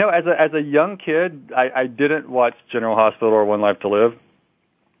a young kid, I didn't watch General Hospital or One Life to Live.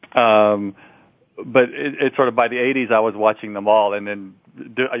 But it's sort of by the 80s, I was watching them all, and then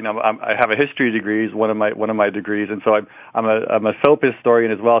I have a history degree, is one of my degrees, and so I'm a soap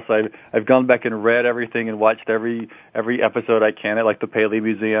historian as well. So I've gone back and read everything and watched every episode I can at like the Paley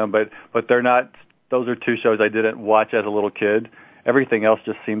Museum. But they're not. Those are 2 shows I didn't watch as a little kid. Everything else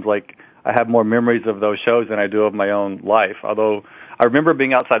just seems like I have more memories of those shows than I do of my own life. Although I remember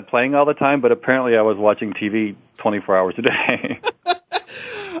being outside playing all the time, but apparently I was watching TV 24 hours a day.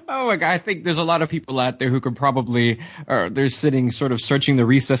 Oh my God, I think there's a lot of people out there who could probably, they're sitting sort of searching the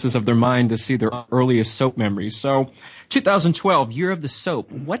recesses of their mind to see their earliest soap memories. So 2012, Year of the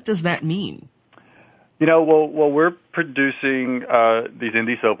Soap, what does that mean? Well, we're producing these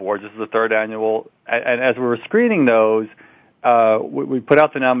Indie Soap Awards. This is the 3rd annual, and as we were screening those, we put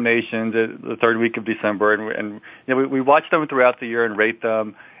out the nominations the 3rd week of December, and we watch them throughout the year and rate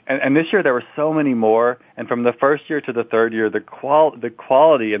them. And this year there were so many more, and from the first year to the 3rd year, the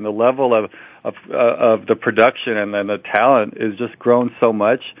quality and the level of the production and the talent is just grown so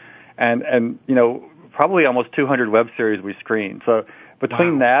much, and probably almost 200 web series we screen. So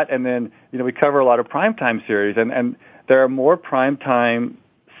between that and then we cover a lot of primetime series, and there are more primetime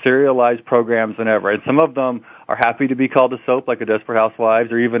serialized programs than ever, and some of them are happy to be called a soap, like a Desperate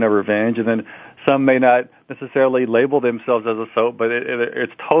Housewives or even a Revenge, and then some may not necessarily label themselves as a soap, but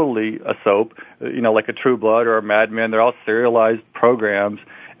it's totally a soap, like a True Blood or a Mad Men. They're all serialized programs.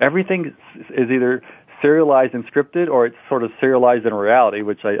 Everything is either serialized and scripted, or it's sort of serialized in reality,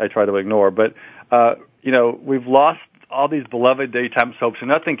 which I try to ignore. But we've lost all these beloved daytime soaps, and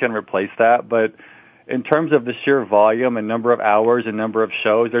nothing can replace that. But in terms of the sheer volume and number of hours and number of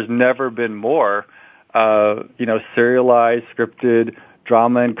shows, there's never been more, serialized, scripted,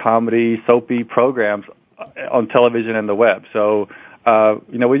 drama and comedy, soapy programs on television and the web. So,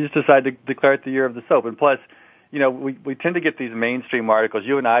 we just decided to declare it the Year of the Soap. And plus, we tend to get these mainstream articles.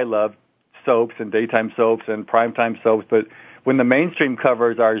 You and I love soaps and daytime soaps and primetime soaps, but when the mainstream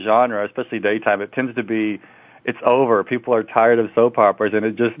covers our genre, especially daytime, it tends to be, it's over. People are tired of soap operas, and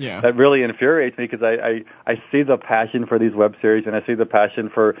it just, that really infuriates me because I see the passion for these web series, and I see the passion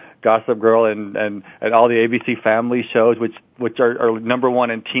for Gossip Girl and all the ABC Family shows, which are number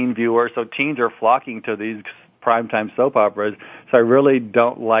one in teen viewers. So teens are flocking to these primetime soap operas. So I really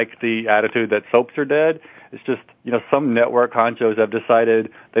don't like the attitude that soaps are dead. It's just, some network honchos have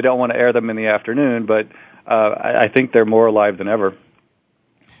decided they don't want to air them in the afternoon, but I think they're more alive than ever.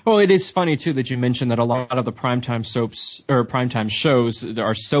 Well, it is funny, too, that you mentioned that a lot of the primetime soaps or primetime shows that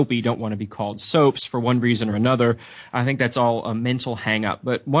are soapy don't want to be called soaps for one reason or another. I think that's all a mental hang-up.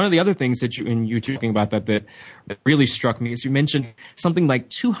 But one of the other things that you talking about that really struck me is you mentioned something like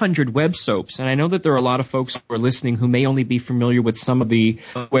 200 web soaps. And I know that there are a lot of folks who are listening who may only be familiar with some of the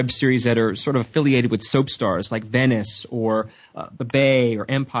web series that are sort of affiliated with soap stars like Venice or The Bay or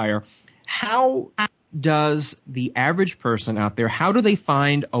Empire. How does the average person out there, how do they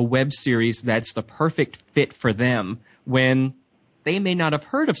find a web series that's the perfect fit for them when they may not have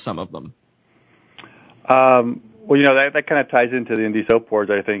heard of some of them? That kind of ties into the Indie Soap Awards,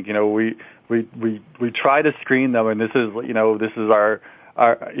 I think. We try to screen them, and this is our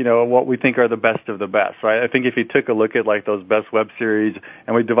what we think are the best of the best, right? I think if you took a look at like those best web series,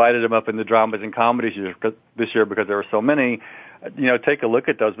 and we divided them up into dramas and comedies this year because there were so many, take a look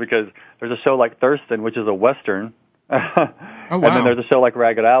at those, because there's a show like Thurston, which is a Western. Oh, wow. And then there's a show like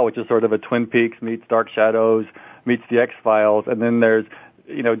Ragged Al, which is sort of a Twin Peaks meets Dark Shadows meets The X-Files. And then there's,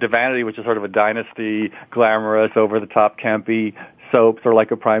 Divinity, which is sort of a dynasty, glamorous, over-the-top, campy soaps, or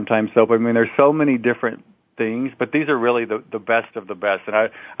like a primetime soap. I mean, there's so many different things, but these are really the best of the best. And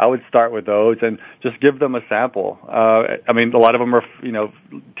I would start with those and just give them a sample. A lot of them are,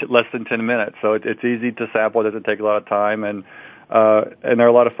 less than 10 minutes. So it's easy to sample. It doesn't take a lot of time. And they're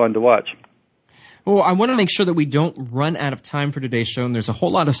a lot of fun to watch. Well, I want to make sure that we don't run out of time for today's show, and there's a whole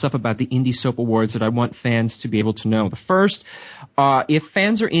lot of stuff about the Indie Soap Awards that I want fans to be able to know. The first, if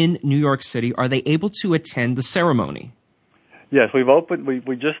fans are in New York City, are they able to attend the ceremony? Yes, we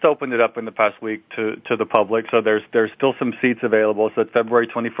just opened it up in the past week to the public, so there's still some seats available. So it's February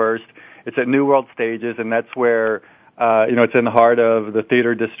 21st. It's at New World Stages, and that's where It's in the heart of the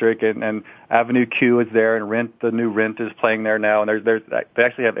theater district, and Avenue Q is there, and the new Rent is playing there now, and they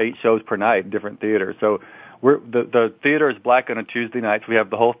actually have 8 shows per night in different theaters. So the theater is black on a Tuesday night. So we have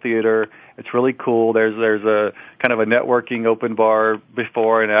the whole theater. It's really cool. There's a kind of a networking open bar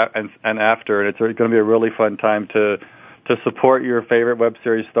before and after, and it's going to be a really fun time to support your favorite web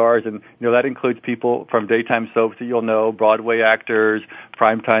series stars. And that includes people from daytime soaps that you'll know, Broadway actors,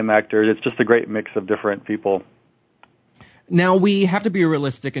 primetime actors. It's just a great mix of different people. Now, we have to be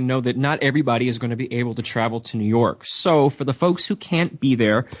realistic and know that not everybody is going to be able to travel to New York. So for the folks who can't be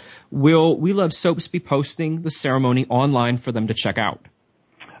there, will We Love Soaps be posting the ceremony online for them to check out?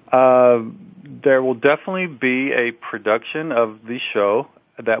 There will definitely be a production of the show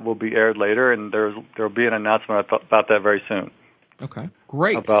that will be aired later, and there will be an announcement about that very soon. Okay,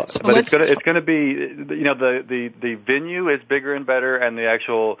 great. But it's going to be, the venue is bigger and better, and the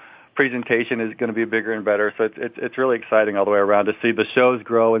actual presentation is going to be bigger and better. So it's really exciting all the way around to see the shows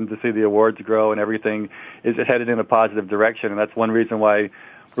grow and to see the awards grow, and everything is headed in a positive direction. And that's one reason why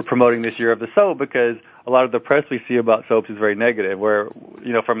we're promoting this year of the soap, because a lot of the press we see about soaps is very negative, where,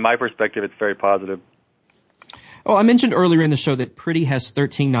 from my perspective, it's very positive. Oh, I mentioned earlier in the show that Pretty has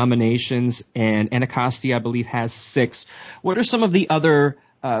 13 nominations and Anacostia, I believe, has 6. What are some of the other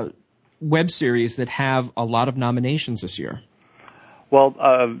web series that have a lot of nominations this year? Well,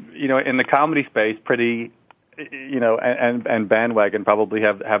 in the comedy space, Pretty, and Bandwagon probably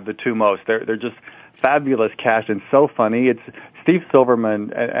have the 2 most. They're just fabulous cast and so funny. It's Steve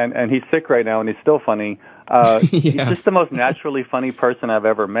Silverman, and he's sick right now, and he's still funny. Yeah. He's just the most naturally funny person I've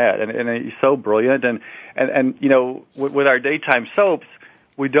ever met, and he's so brilliant. And with our daytime soaps,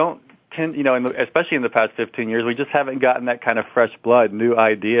 we don't tend, especially in the past 15 years, we just haven't gotten that kind of fresh blood, new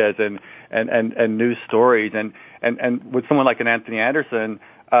ideas, and new stories. And with someone like an Anthony Anderson,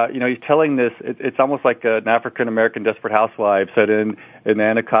 he's telling this. It's almost like an African American desperate housewife set in the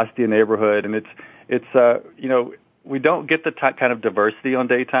Anacostia neighborhood, and it's we don't get the kind of diversity on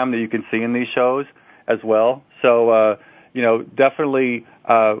daytime that you can see in these shows as well. So, definitely,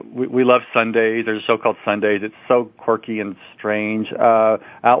 we love Sundays. There's a show called Sundays. It's so quirky and strange.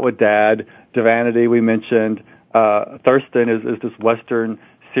 Out with Dad, Divinity, we mentioned. Thurston is this Western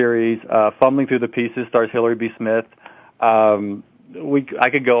series. Fumbling Through the Pieces stars Hillary B. Smith. I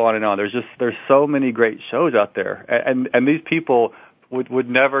could go on and on. There's so many great shows out there. And these people would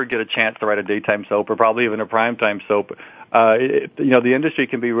never get a chance to write a daytime soap or probably even a primetime soap. The industry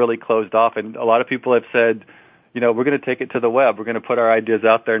can be really closed off, and a lot of people have said, we're going to take it to the web. We're going to put our ideas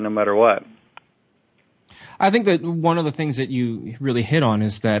out there no matter what. I think that one of the things that you really hit on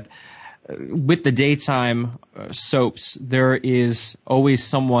is that with the daytime soaps, there is always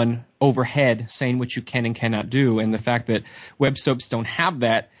someone overhead saying what you can and cannot do, and the fact that web soaps don't have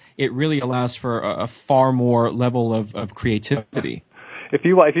that, it really allows for a far more level of creativity. If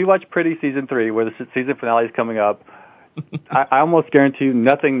you watch Pretty Season 3, where the season finale is coming up, I almost guarantee you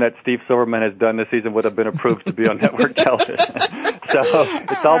nothing that Steve Silverman has done this season would have been approved to be on network television. So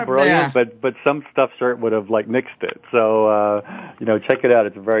it's all brilliant, but some stuff sure would have nixed it. So check it out.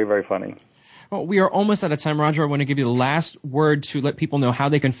 It's very, very funny. Well, we are almost out of time, Roger. I want to give you the last word to let people know how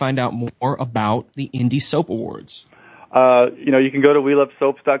they can find out more about the Indie Soap Awards. You can go to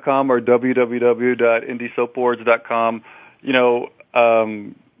WeLoveSoaps.com or www.indiesoapawards.com.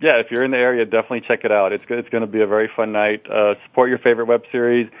 If you're in the area, definitely check it out. It's going to be a very fun night. Support your favorite web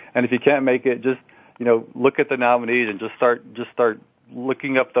series, and if you can't make it, just look at the nominees and just start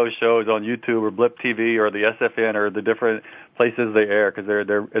looking up those shows on YouTube or Blip TV or the SFN or the different places they air, because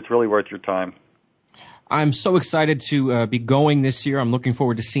it's really worth your time. I'm so excited to be going this year. I'm looking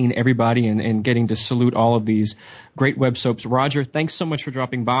forward to seeing everybody and getting to salute all of these great web soaps. Roger, thanks so much for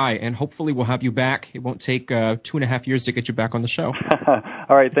dropping by, and hopefully we'll have you back. It won't take 2.5 years to get you back on the show.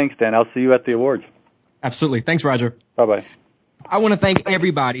 All right, thanks, Dan. I'll see you at the awards. Absolutely. Thanks, Roger. Bye-bye. I want to thank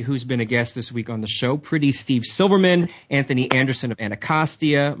everybody who's been a guest this week on the show. Pretty Steve Silverman, Anthony Anderson of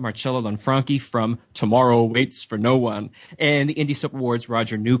Anacostia, Marcello Lanfranchi from Tomorrow Waits for No One, and the Indie Soap Awards,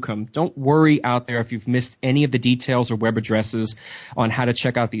 Roger Newcomb. Don't worry out there if you've missed any of the details or web addresses on how to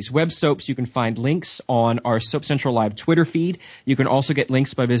check out these web soaps. You can find links on our Soap Central Live Twitter feed. You can also get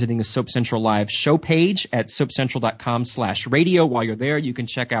links by visiting the Soap Central Live show page at soapcentral.com/radio. While you're there, you can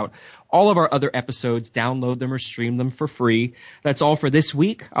check out all of our other episodes, download them or stream them for free. That's all for this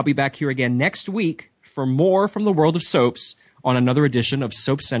week. I'll be back here again next week for more from the world of soaps on another edition of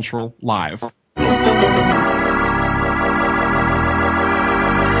Soap Central Live.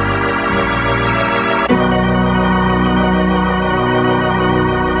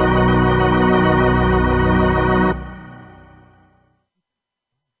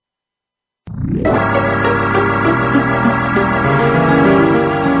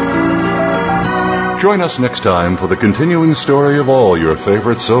 Join us next time for the continuing story of all your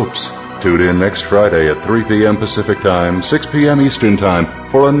favorite soaps. Tune in next Friday at 3 p.m. Pacific Time, 6 p.m. Eastern Time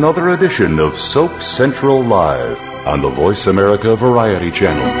for another edition of Soap Central Live on the Voice America Variety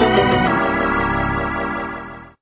Channel.